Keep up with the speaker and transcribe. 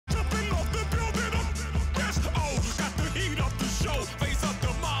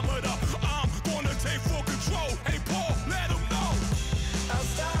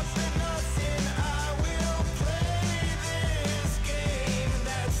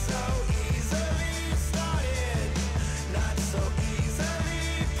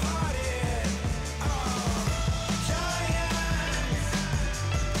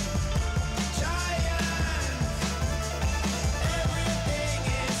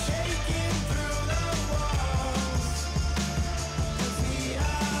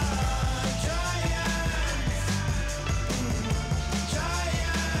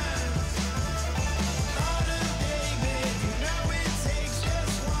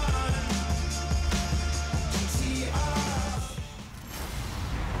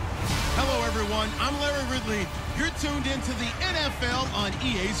everyone. I'm Larry Ridley. You're tuned into the NFL on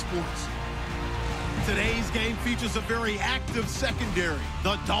EA Sports. Today's game features a very active secondary.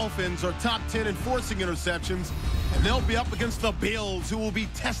 The Dolphins are top 10 in forcing interceptions, and they'll be up against the Bills, who will be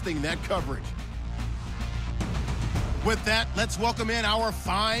testing that coverage. With that, let's welcome in our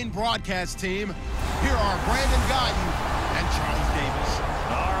fine broadcast team. Here are Brandon Godden and Charles Davis.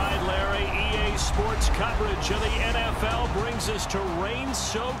 All right, Larry, EA Sports coverage of the NFL brings us to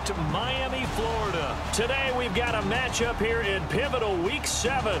rain-soaked Miami, Florida. Today, we've got a matchup here in pivotal Week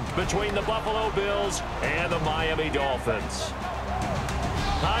 7 between the Buffalo Bills and the Miami Dolphins.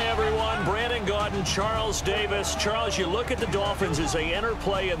 Hi, everyone. Brandon Godden, Charles Davis. Charles, you look at the Dolphins as they enter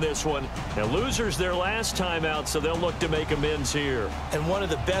play in this one. Now, losers their last time out, so they'll look to make amends here. And one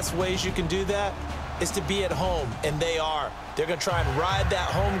of the best ways you can do that is to be at home, and they are. They're going to try and ride that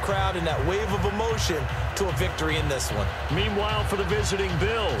home crowd and that wave of emotion to a victory in this one. Meanwhile, for the visiting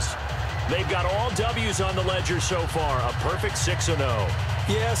Bills, they've got all W's on the ledger so far, a perfect 6-0.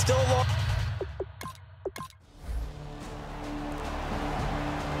 Yeah, still a long...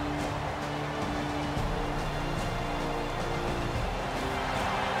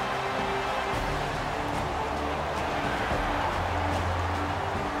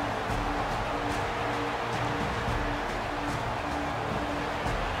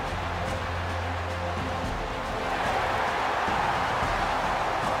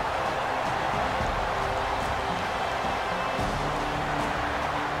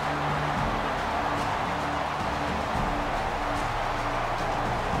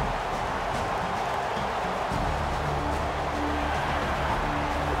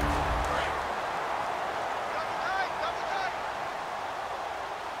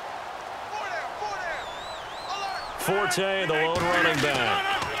 Forte, the lone running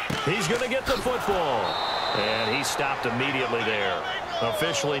back. He's going to get the football. And he stopped immediately there.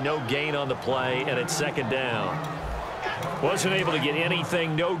 Officially no gain on the play, and it's second down. Wasn't able to get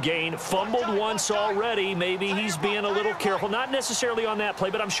anything, no gain. Fumbled once already. Maybe he's being a little careful. Not necessarily on that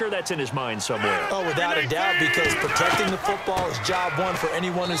play, but I'm sure that's in his mind somewhere. Oh, without a doubt, because protecting the football is job one for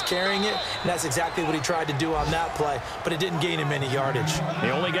anyone who's carrying it, and that's exactly what he tried to do on that play, but it didn't gain him any yardage.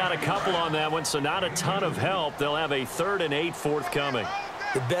 He only got a couple on that one, so not a ton of help. They'll have a 3rd and 8 forthcoming.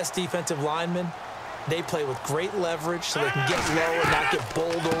 The best defensive linemen, they play with great leverage so they can get low and not get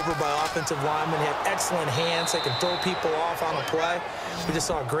bowled over by offensive linemen. They have excellent hands. They can throw people off on a play. We just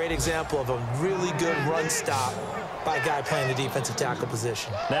saw a great example of a really good run stop by a guy playing the defensive tackle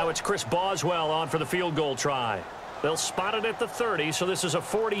position. Now it's Chris Boswell on for the field goal try. They'll spot it at the 30, so this is a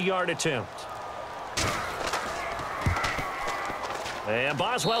 40-yard attempt. And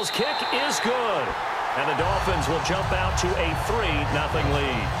Boswell's kick is good. And the Dolphins will jump out to a 3-0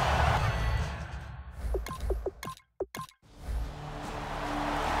 lead.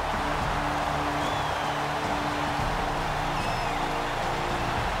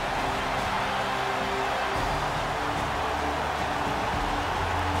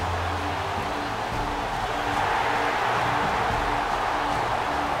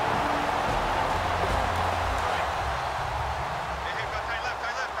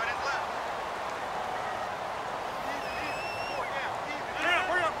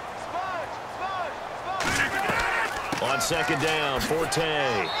 On second down, Forte.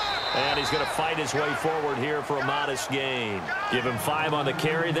 And he's going to fight his way forward here for a modest gain. Give him 5 on the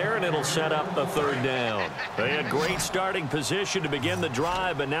carry there, and it'll set up a 3rd down. They had great starting position to begin the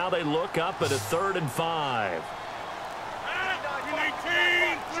drive, but now they look up at a 3rd and 5.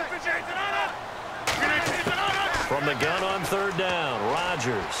 From the gun on 3rd down,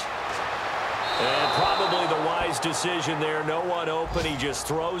 Rodgers. And probably the wise decision there. No one open. He just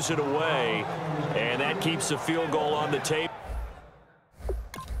throws it away. And that keeps the field goal on the table.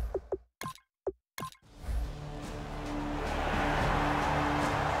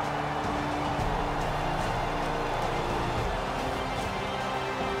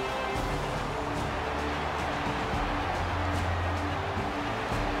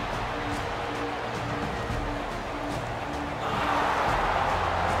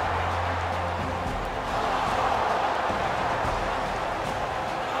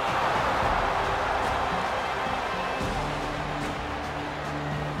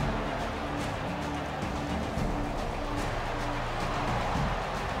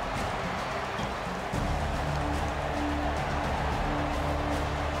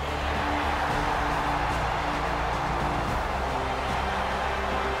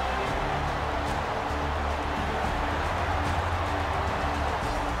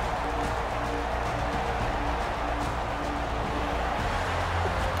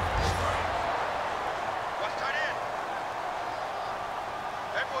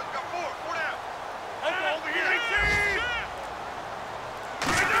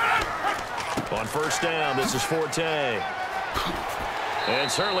 first down. This is Forte. And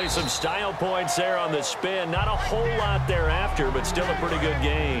certainly some style points there on the spin. Not a whole lot thereafter, but still a pretty good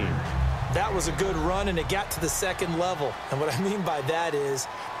gain. That was a good run, and it got to the second level. And what I mean by that is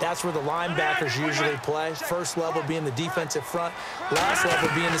that's where the linebackers usually play. First level being the defensive front, last level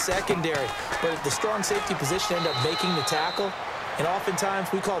being the secondary. But the strong safety position ended up making the tackle. And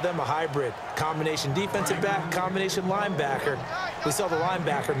oftentimes we call them a hybrid. Combination defensive back, combination linebacker. We saw the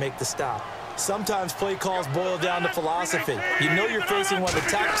linebacker make the stop. Sometimes play calls boil down to philosophy. You know you're facing one of the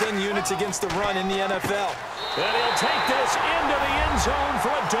top 10 units against the run in the NFL. And he'll take this into the end zone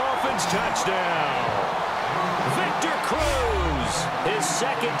for a Dolphins touchdown. Victor Cruz, his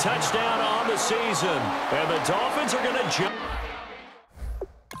second touchdown on the season. And the Dolphins are going to jump.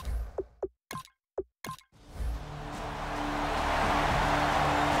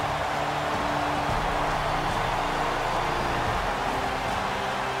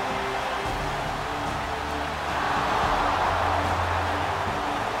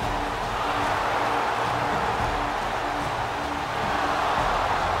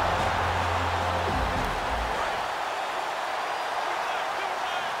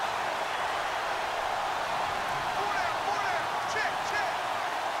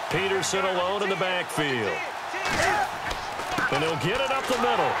 Peterson alone in the backfield. And he'll get it up the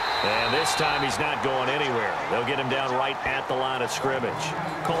middle. And this time he's not going anywhere. They'll get him down right at the line of scrimmage.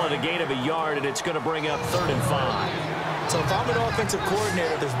 Call it a gain of a yard, and it's going to bring up 3rd and 5. So if I'm an offensive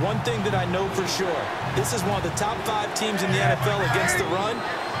coordinator, there's one thing that I know for sure. This is one of the top 5 teams in the NFL against the run.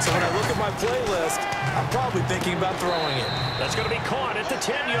 So when I look at my playlist, I'm probably thinking about throwing it. That's going to be caught at the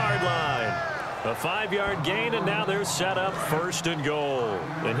 10-yard line. A 5-yard gain, and now they're set up 1st and goal.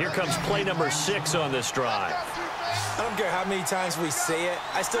 And here comes play number 6 on this drive. I don't care how many times we see it.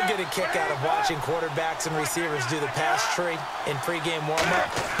 I still get a kick out of watching quarterbacks and receivers do the pass tree in pregame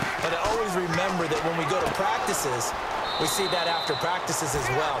warm-up. But I always remember that when we go to practices, we see that after practices as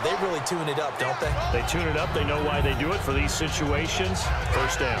well. They really tune it up, don't they? They tune it up. They know why they do it for these situations.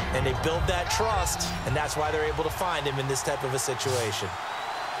 First down. And they build that trust, and that's why they're able to find him in this type of a situation.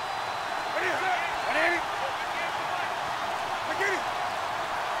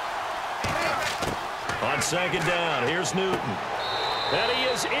 On 2nd down, here's Newton. And he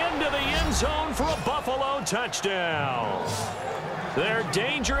is into the end zone for a Buffalo touchdown. Their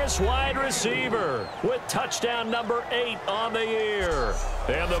dangerous wide receiver with touchdown number 8 on the year.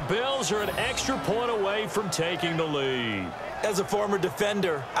 And the Bills are an extra point away from taking the lead. As a former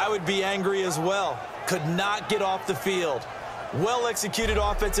defender, I would be angry as well. Could not get off the field. Well-executed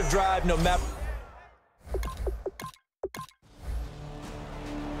offensive drive, no matter.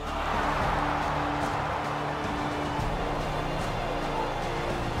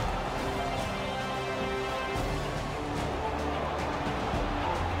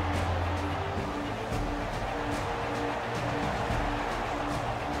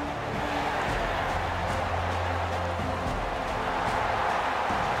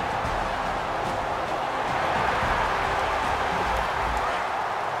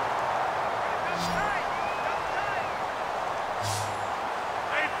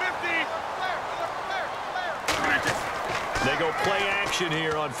 They go play action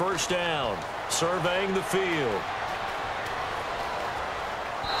here on 1st down, surveying the field.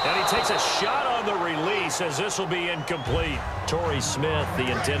 And he takes a shot on the release as this will be incomplete. Torrey Smith,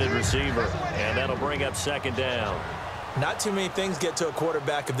 the intended receiver, and that'll bring up 2nd down. Not too many things get to a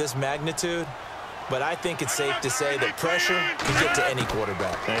quarterback of this magnitude, but I think it's safe to say that pressure can get to any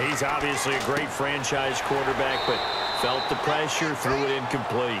quarterback. Now, he's obviously a great franchise quarterback, but felt the pressure, threw it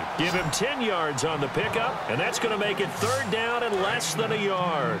incomplete. Give him 10 yards on the pickup, and that's going to make it 3rd down and less than a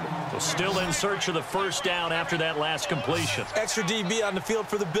yard. So still in search of the 1st down after that last completion. Extra DB on the field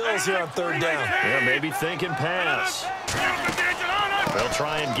for the Bills here on 3rd down. Yeah, maybe thinking pass. They'll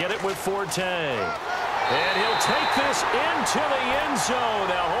try and get it with Forte. And he'll take this into the end zone.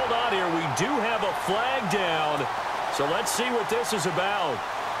 Now, hold on here. We do have a flag down. So let's see what this is about.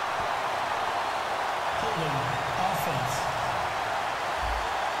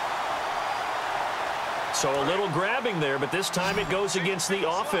 So a little grabbing there, but this time it goes against the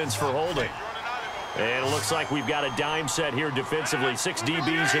offense for holding. And it looks like we've got a dime set here defensively. 6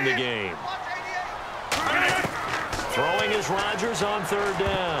 DBs in the game. Throwing is Rodgers on 3rd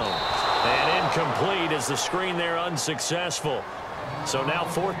down. And incomplete as the screen there unsuccessful. So now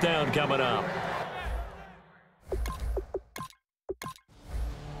 4th down coming up.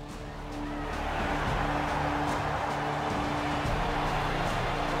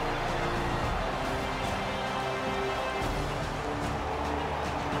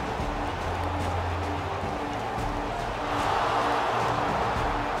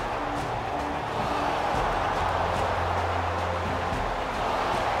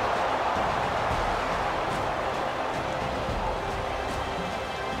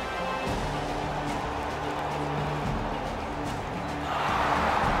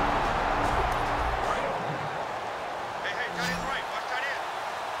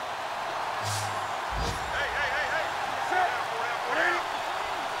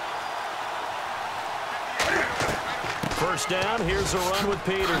 first down. Here's a run with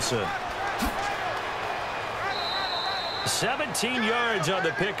Peterson. 17 yards on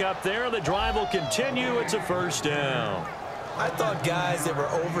the pickup there. The drive will continue. It's a first down. I thought guys that were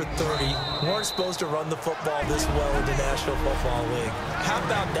over 30 weren't supposed to run the football this well in the National Football League. How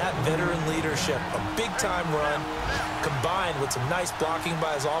about that veteran leadership? A big-time run combined with some nice blocking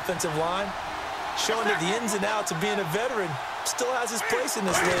by his offensive line, showing that the ins and outs of being a veteran still has his place in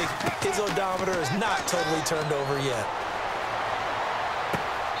this league. His odometer is not totally turned over yet.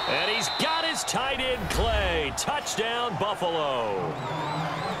 And he's got his tight end, Clay. Touchdown, Buffalo.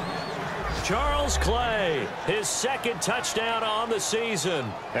 Charles Clay, his second touchdown on the season.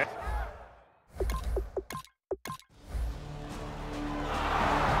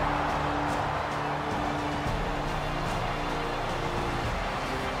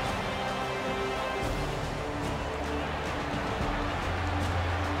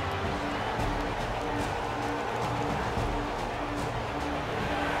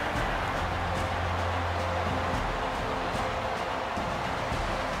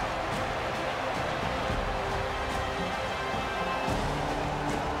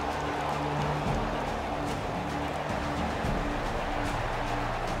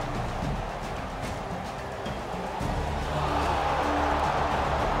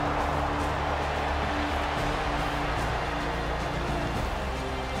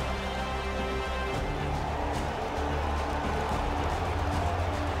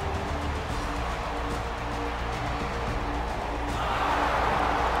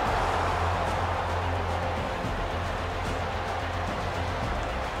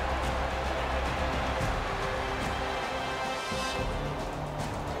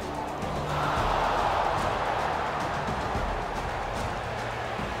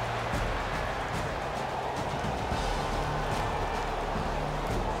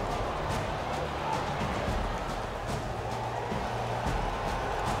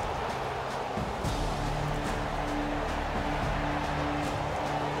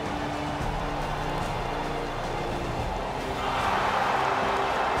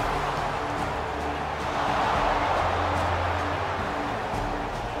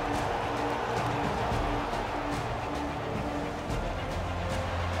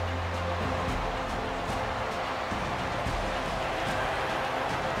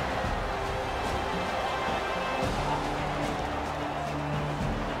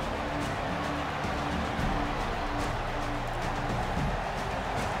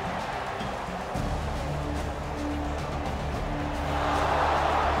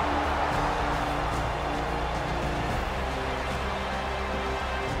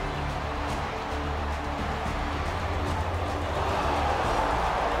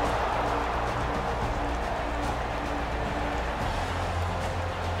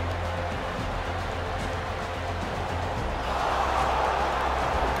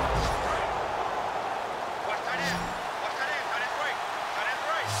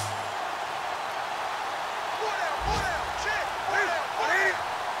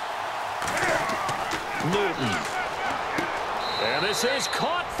 Newton. And this is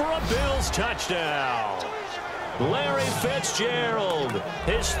caught for a Bills touchdown. Larry Fitzgerald,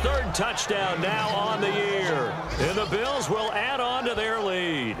 his third touchdown now on the year. And the Bills will add on to their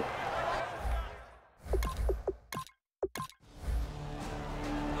lead.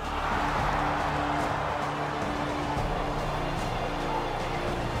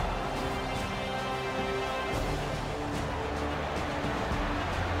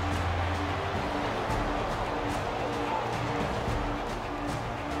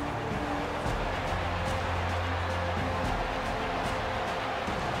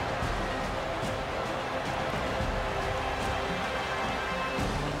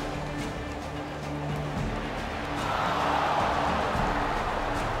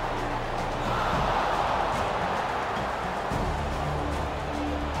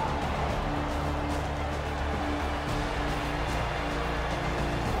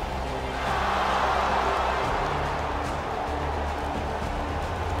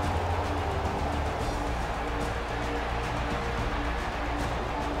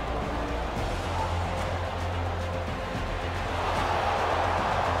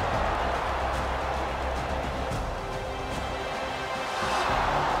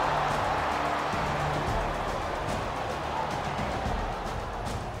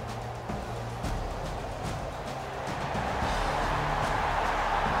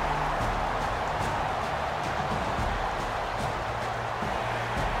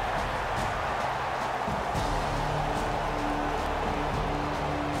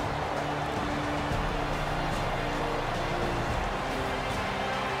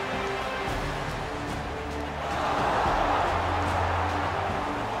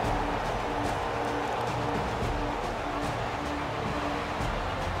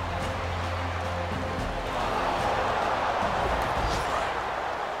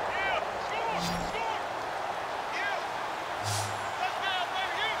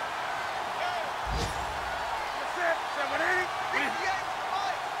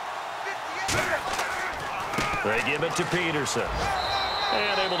 They give it to Peterson.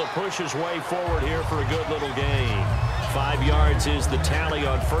 And able to push his way forward here for a good little gain. 5 yards is the tally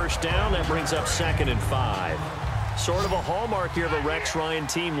on first down. That brings up 2nd and 5. Sort of a hallmark here of a Rex Ryan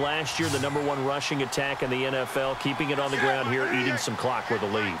team last year, the #1 rushing attack in the NFL, keeping it on the ground here, eating some clock with a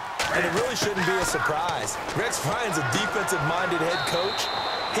lead. And it really shouldn't be a surprise. Rex Ryan's a defensive-minded head coach.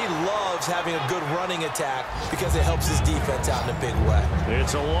 He loves having a good running attack because it helps his defense out in a big way.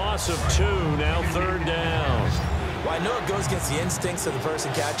 It's a loss of 2, now 3rd down. Well, I know it goes against the instincts of the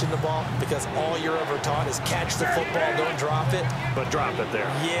person catching the ball because all you're ever taught is catch the football, don't drop it. But drop it there.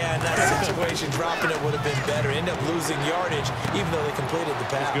 Yeah, in that situation, dropping it would have been better. End up losing yardage, even though they completed the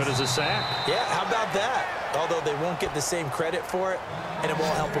pass. As good as a sack. Yeah, how about that? Although they won't get the same credit for it, and it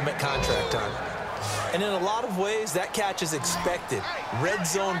won't help them at contract time. And in a lot of ways, that catch is expected. Red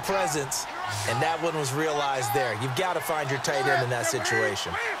zone presence, and that one was realized there. You've got to find your tight end in that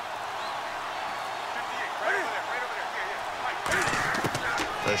situation.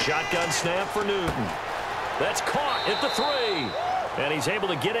 A shotgun snap for Newton. That's caught at the 3. And he's able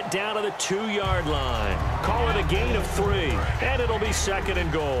to get it down to the 2-yard line. Call it a gain of 3. And it'll be 2nd and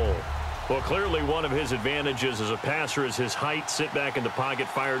goal. Well, clearly one of his advantages as a passer is his height. Sit back in the pocket,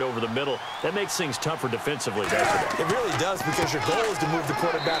 fired over the middle. That makes things tougher defensively, doesn't it? It really does, because your goal is to move the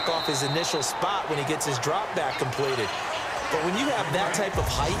quarterback off his initial spot when he gets his drop back completed. But when you have that type of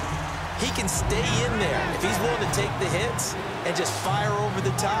height, he can stay in there if he's willing to take the hits and just fire over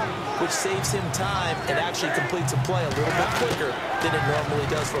the top, which saves him time and actually completes a play a little bit quicker than it normally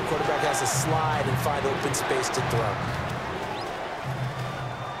does, where a quarterback has to slide and find open space to throw.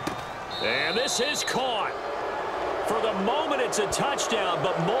 And this is caught. For the moment, it's a touchdown,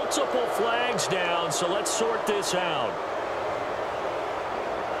 but multiple flags down, so let's sort this out.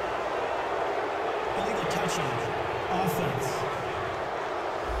 Illegal touching. Offense.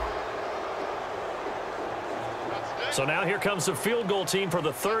 So now here comes the field goal team for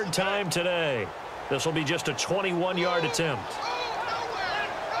the 3rd time today. This will be just a 21-yard attempt.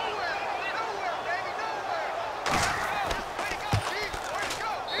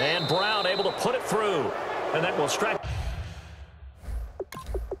 And Brown able to put it through. And that will strike.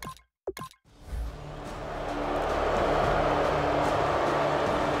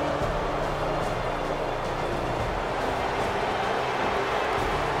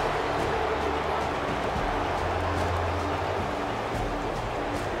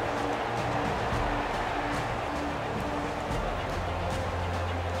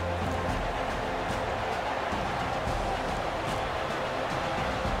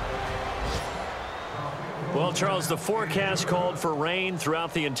 Well, Charles, the forecast called for rain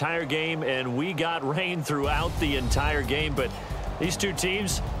throughout the entire game, and we got rain throughout the entire game. But these two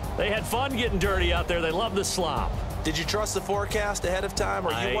teams, they had fun getting dirty out there. They love the slop. Did you trust the forecast ahead of time?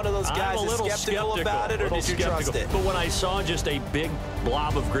 Are you one of those guys that's skeptical about it, or did you trust it? But when I saw just a big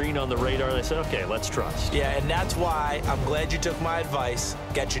blob of green on the radar, I said, okay, let's trust. Yeah, and that's why I'm glad you took my advice.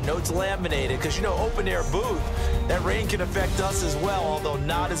 Got your notes laminated, because, you know, open-air booth, that rain can affect us as well, although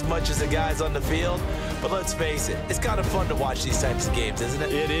not as much as the guys on the field. But let's face it, it's kind of fun to watch these types of games, isn't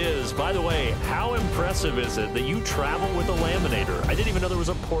it? It is. By the way, how impressive is it that you travel with a laminator? I didn't even know there was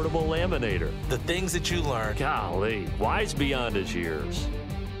a portable laminator. The things that you learn. Golly, wise beyond his years.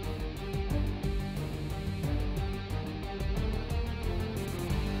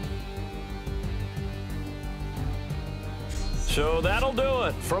 So that'll do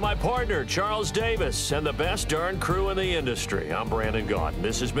it. For my partner, Charles Davis, and the best darn crew in the industry, I'm Brandon Gaudin.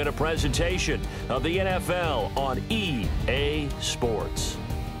 This has been a presentation of the NFL on EA Sports.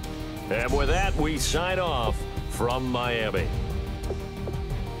 And with that, we sign off from Miami.